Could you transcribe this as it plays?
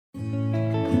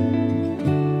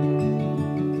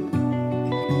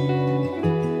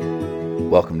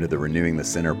Welcome to the Renewing the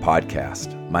Center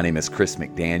podcast. My name is Chris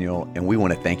McDaniel, and we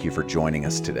want to thank you for joining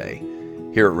us today.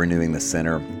 Here at Renewing the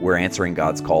Center, we're answering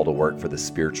God's call to work for the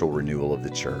spiritual renewal of the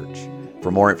church.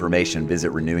 For more information,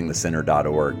 visit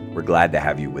renewingthecenter.org. We're glad to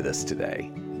have you with us today.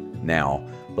 Now,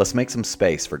 let's make some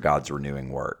space for God's renewing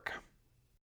work.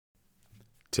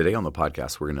 Today on the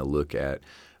podcast, we're going to look at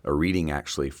a reading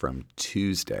actually from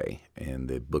Tuesday in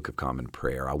the Book of Common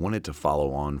Prayer. I wanted to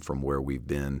follow on from where we've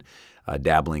been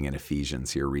dabbling in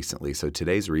Ephesians here recently. So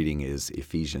today's reading is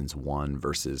Ephesians 1,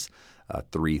 verses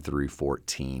 3 through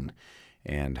 14.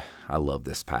 And I love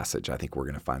this passage. I think we're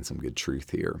going to find some good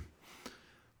truth here.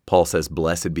 Paul says,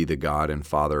 "Blessed be the God and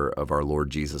Father of our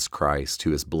Lord Jesus Christ,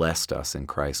 who has blessed us in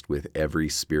Christ with every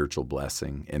spiritual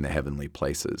blessing in the heavenly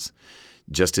places,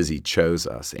 just as he chose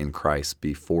us in Christ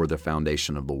before the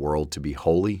foundation of the world to be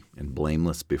holy and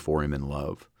blameless before him in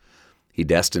love. He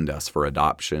destined us for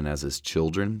adoption as his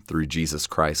children through Jesus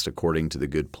Christ according to the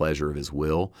good pleasure of his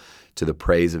will, to the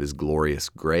praise of his glorious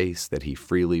grace that he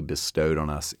freely bestowed on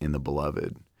us in the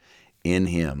Beloved. In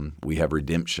him we have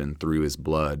redemption through his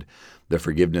blood, the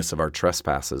forgiveness of our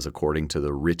trespasses according to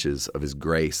the riches of his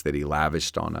grace that he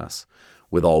lavished on us.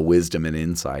 With all wisdom and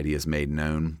insight he has made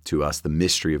known to us the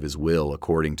mystery of his will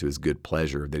according to his good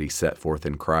pleasure that he set forth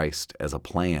in Christ as a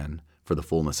plan for the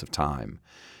fullness of time,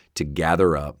 to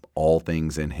gather up all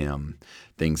things in him,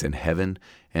 things in heaven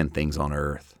and things on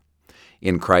earth.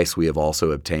 In Christ we have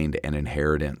also obtained an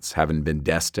inheritance, having been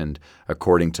destined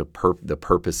according to the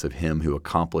purpose of him who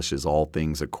accomplishes all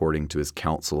things according to his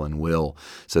counsel and will,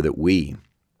 so that we,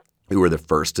 who were the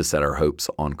first to set our hopes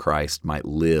on Christ, might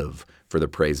live for the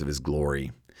praise of his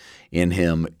glory. In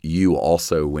him you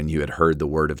also, when you had heard the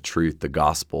word of truth, the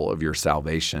gospel of your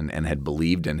salvation, and had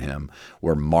believed in him,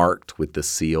 were marked with the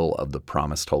seal of the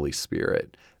promised Holy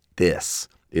Spirit. This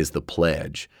is the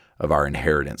pledge of our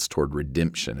inheritance toward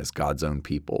redemption as God's own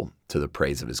people, to the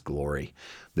praise of his glory."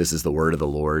 This is the word of the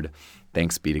Lord.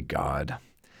 Thanks be to God.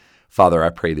 Father, I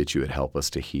pray that you would help us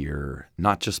to hear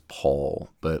not just Paul,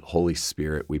 but Holy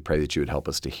Spirit, we pray that you would help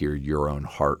us to hear your own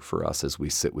heart for us as we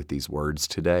sit with these words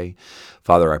today.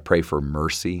 Father, I pray for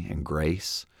mercy and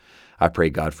grace. I pray,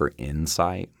 God, for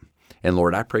insight. And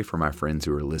Lord, I pray for my friends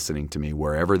who are listening to me,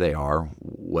 wherever they are,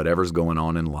 whatever's going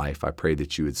on in life, I pray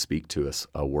that you would speak to us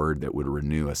a word that would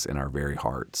renew us in our very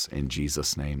hearts. In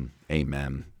Jesus' name,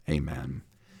 amen. Amen.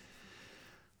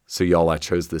 So y'all, I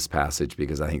chose this passage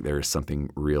because I think there is something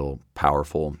real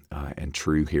powerful and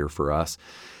true here for us.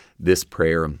 This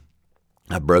prayer,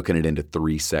 I've broken it into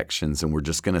 3 sections, and we're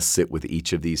just going to sit with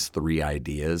each of these 3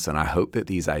 ideas. And I hope that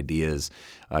these ideas,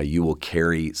 you will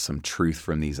carry some truth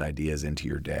from these ideas into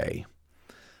your day.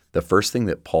 The first thing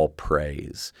that Paul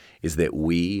prays is that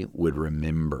we would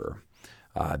remember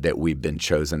that we've been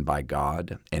chosen by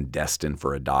God and destined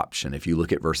for adoption. If you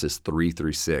look at verses 3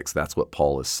 through 6, that's what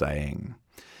Paul is saying.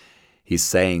 He's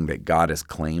saying that God has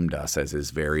claimed us as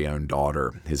his very own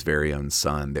daughter, his very own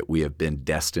son, that we have been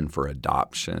destined for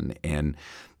adoption. And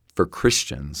for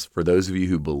Christians, for those of you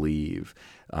who believe,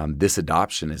 this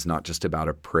adoption is not just about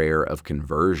a prayer of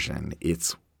conversion.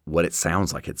 It's what it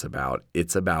sounds like it's about.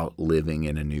 It's about living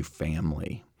in a new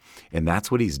family. And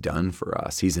that's what he's done for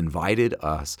us. He's invited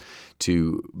us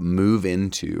to move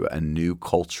into a new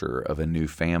culture of a new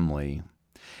family.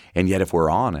 And yet, if we're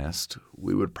honest,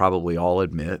 we would probably all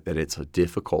admit that it's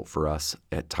difficult for us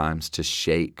at times to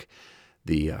shake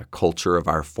the culture of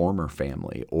our former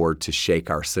family or to shake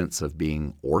our sense of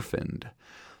being orphaned.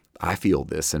 I feel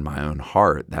this in my own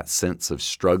heart, that sense of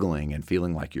struggling and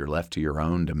feeling like you're left to your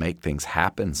own to make things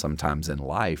happen sometimes in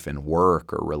life, in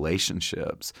work or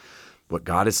relationships. What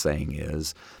God is saying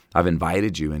is, I've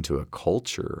invited you into a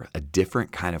culture, a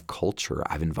different kind of culture.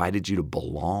 I've invited you to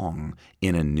belong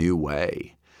in a new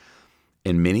way.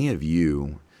 And many of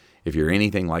you, if you're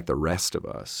anything like the rest of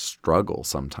us, struggle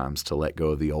sometimes to let go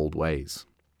of the old ways.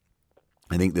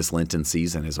 I think this Lenten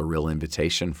season is a real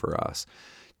invitation for us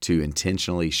to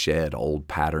intentionally shed old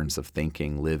patterns of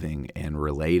thinking, living, and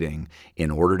relating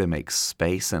in order to make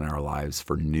space in our lives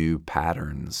for new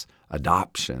patterns,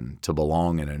 adoption, to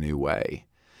belong in a new way.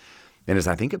 And as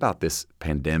I think about this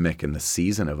pandemic and the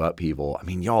season of upheaval, I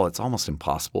mean, y'all, it's almost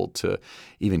impossible to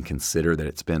even consider that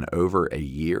it's been over a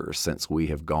year since we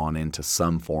have gone into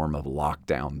some form of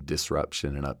lockdown,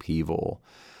 disruption, and upheaval.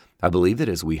 I believe that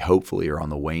as we hopefully are on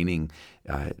the waning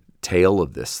tail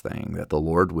of this thing, that the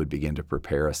Lord would begin to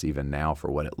prepare us even now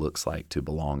for what it looks like to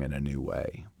belong in a new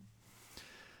way.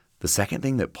 The second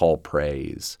thing that Paul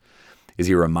prays is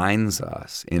he reminds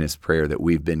us in his prayer that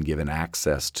we've been given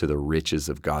access to the riches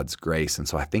of God's grace. And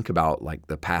so I think about like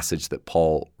the passage that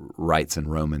Paul writes in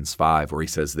Romans 5, where he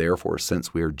says, therefore,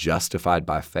 since we are justified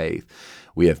by faith,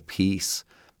 we have peace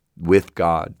with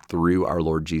God through our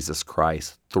Lord Jesus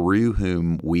Christ, through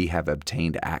whom we have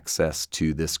obtained access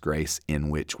to this grace in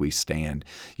which we stand.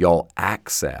 Y'all,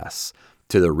 access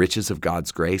to the riches of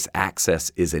God's grace,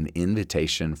 access is an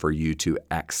invitation for you to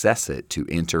access it, to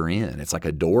enter in. It's like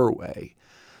a doorway.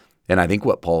 And I think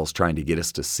what Paul's trying to get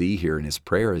us to see here in his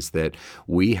prayer is that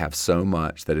we have so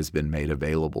much that has been made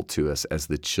available to us as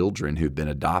the children who've been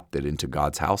adopted into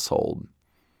God's household.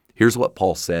 Here's what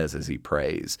Paul says as he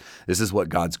prays. This is what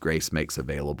God's grace makes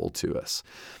available to us.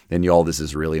 And y'all, this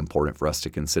is really important for us to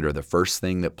consider. The first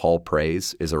thing that Paul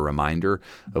prays is a reminder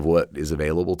of what is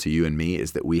available to you and me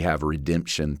is that we have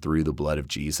redemption through the blood of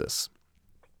Jesus.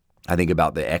 I think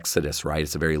about the Exodus, right?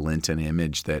 It's a very Lenten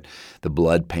image that the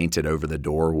blood painted over the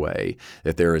doorway,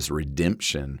 that there is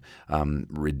redemption.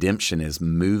 Redemption is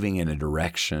moving in a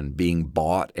direction, being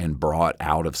bought and brought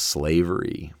out of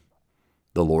slavery.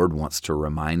 The Lord wants to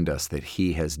remind us that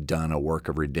he has done a work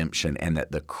of redemption and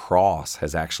that the cross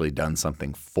has actually done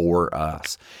something for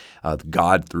us.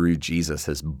 God, through Jesus,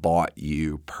 has bought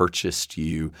you, purchased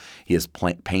you. He has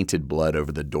painted blood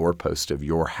over the doorpost of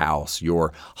your house,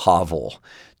 your hovel,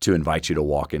 to invite you to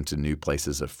walk into new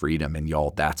places of freedom. And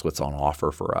y'all, that's what's on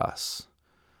offer for us.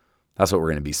 That's what we're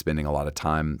going to be spending a lot of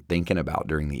time thinking about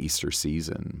during the Easter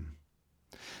season.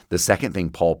 The second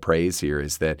thing Paul prays here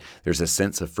is that there's a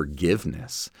sense of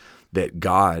forgiveness, that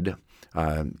God,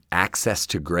 access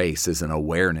to grace is an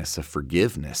awareness of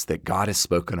forgiveness, that God has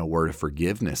spoken a word of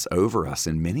forgiveness over us.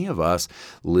 And many of us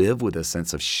live with a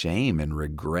sense of shame and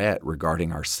regret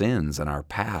regarding our sins and our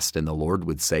past. And the Lord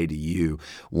would say to you,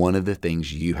 one of the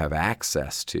things you have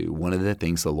access to, one of the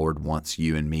things the Lord wants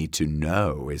you and me to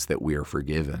know is that we are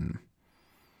forgiven.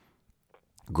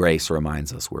 Grace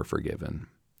reminds us we're forgiven.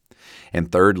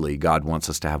 And thirdly, God wants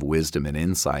us to have wisdom and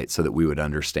insight so that we would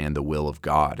understand the will of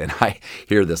God. And I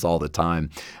hear this all the time.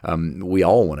 We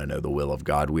all want to know the will of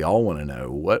God. We all want to know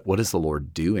what is the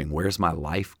Lord doing? Where's my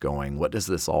life going? What does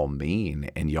this all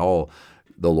mean? And y'all,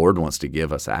 the Lord wants to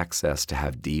give us access to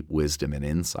have deep wisdom and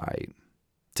insight,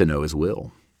 to know his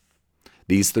will.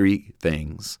 These three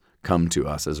things come to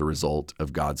us as a result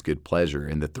of God's good pleasure.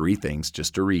 And the three things,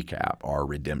 just to recap, are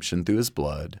redemption through his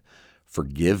blood,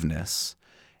 forgiveness,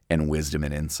 and wisdom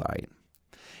and insight.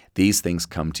 These things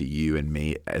come to you and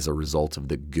me as a result of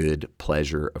the good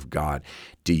pleasure of God.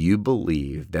 Do you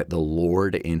believe that the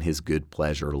Lord in his good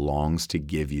pleasure longs to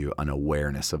give you an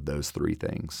awareness of those three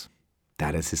things?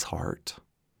 That is his heart.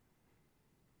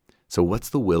 So what's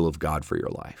the will of God for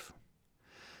your life?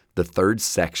 The third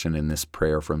section in this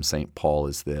prayer from St. Paul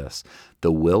is this: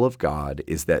 the will of God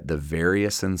is that the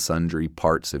various and sundry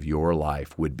parts of your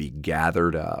life would be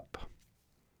gathered up.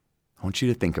 I want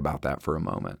you to think about that for a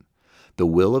moment. The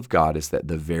will of God is that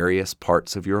the various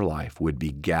parts of your life would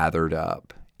be gathered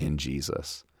up in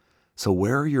Jesus. So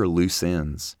where are your loose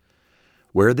ends?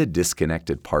 Where are the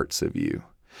disconnected parts of you?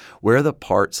 Where are the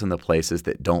parts and the places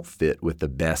that don't fit with the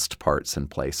best parts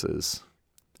and places?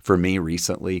 For me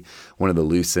recently, one of the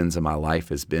loose ends of my life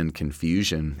has been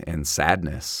confusion and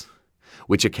sadness,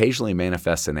 which occasionally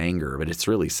manifests in anger, but it's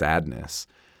really sadness.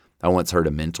 I once heard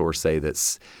a mentor say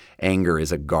that anger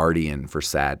is a guardian for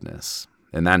sadness,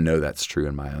 and I know that's true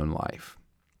in my own life.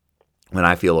 When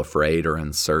I feel afraid or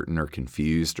uncertain or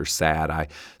confused or sad, I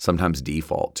sometimes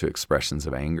default to expressions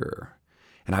of anger.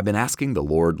 And I've been asking the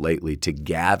Lord lately to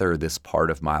gather this part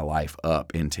of my life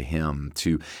up into him,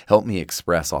 to help me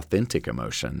express authentic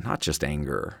emotion, not just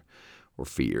anger or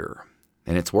fear.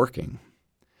 And it's working.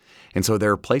 And so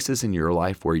there are places in your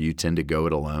life where you tend to go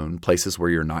it alone, places where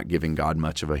you're not giving God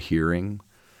much of a hearing.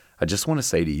 I just want to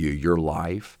say to you, your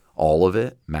life, all of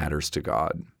it, matters to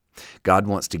God. God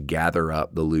wants to gather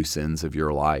up the loose ends of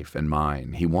your life and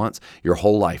mine. He wants your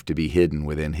whole life to be hidden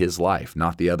within his life,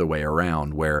 not the other way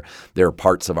around, where there are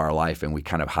parts of our life and we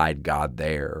kind of hide God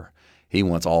there. He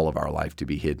wants all of our life to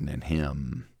be hidden in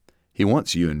him. He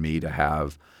wants you and me to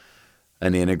have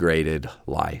an integrated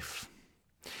life.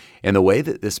 And the way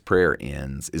that this prayer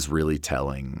ends is really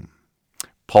telling.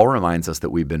 Paul reminds us that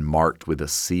we've been marked with a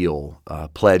seal, a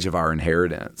pledge of our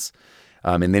inheritance.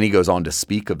 And then he goes on to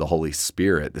speak of the Holy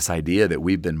Spirit, this idea that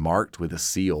we've been marked with a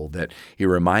seal, that he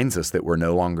reminds us that we're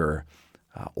no longer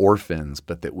orphans,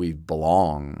 but that we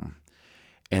belong.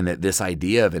 And that this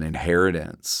idea of an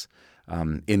inheritance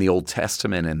in the Old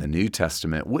Testament and the New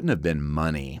Testament wouldn't have been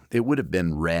money. It would have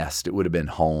been rest. It would have been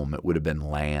home. It would have been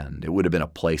land. It would have been a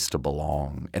place to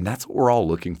belong. And that's what we're all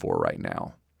looking for right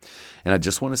now. And I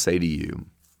just want to say to you,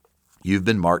 You've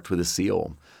been marked with a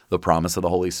seal, the promise of the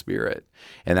Holy Spirit.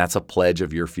 And that's a pledge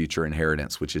of your future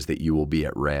inheritance, which is that you will be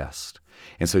at rest.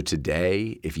 And so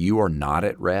today, if you are not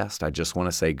at rest, I just want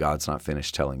to say God's not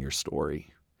finished telling your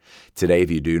story. Today, if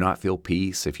you do not feel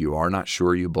peace, if you are not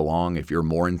sure you belong, if you're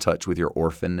more in touch with your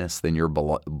orphanness than your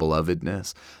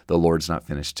belovedness, the Lord's not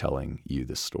finished telling you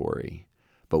the story.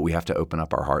 But we have to open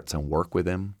up our hearts and work with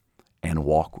Him and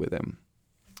walk with Him.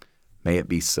 May it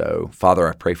be so. Father,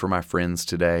 I pray for my friends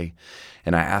today,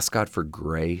 and I ask God for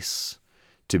grace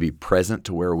to be present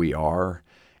to where we are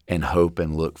and hope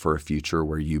and look for a future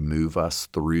where you move us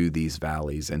through these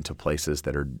valleys into places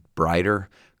that are brighter,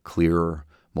 clearer,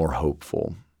 more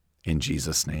hopeful. In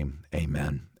Jesus' name,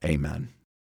 amen. Amen.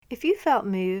 If you felt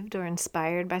moved or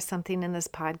inspired by something in this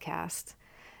podcast,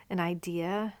 an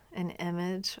idea, an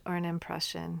image, or an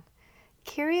impression,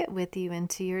 carry it with you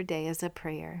into your day as a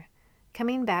prayer,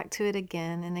 coming back to it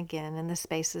again and again in the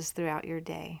spaces throughout your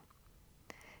day.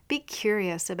 Be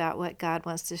curious about what God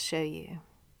wants to show you.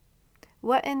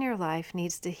 What in your life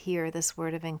needs to hear this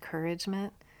word of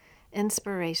encouragement,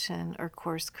 inspiration, or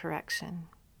course correction?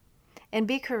 And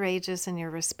be courageous in your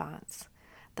response.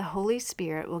 The Holy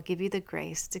Spirit will give you the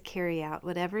grace to carry out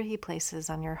whatever He places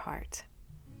on your heart.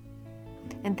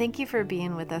 And thank you for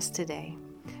being with us today.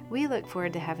 We look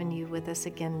forward to having you with us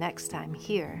again next time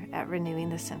here at Renewing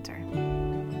the Center.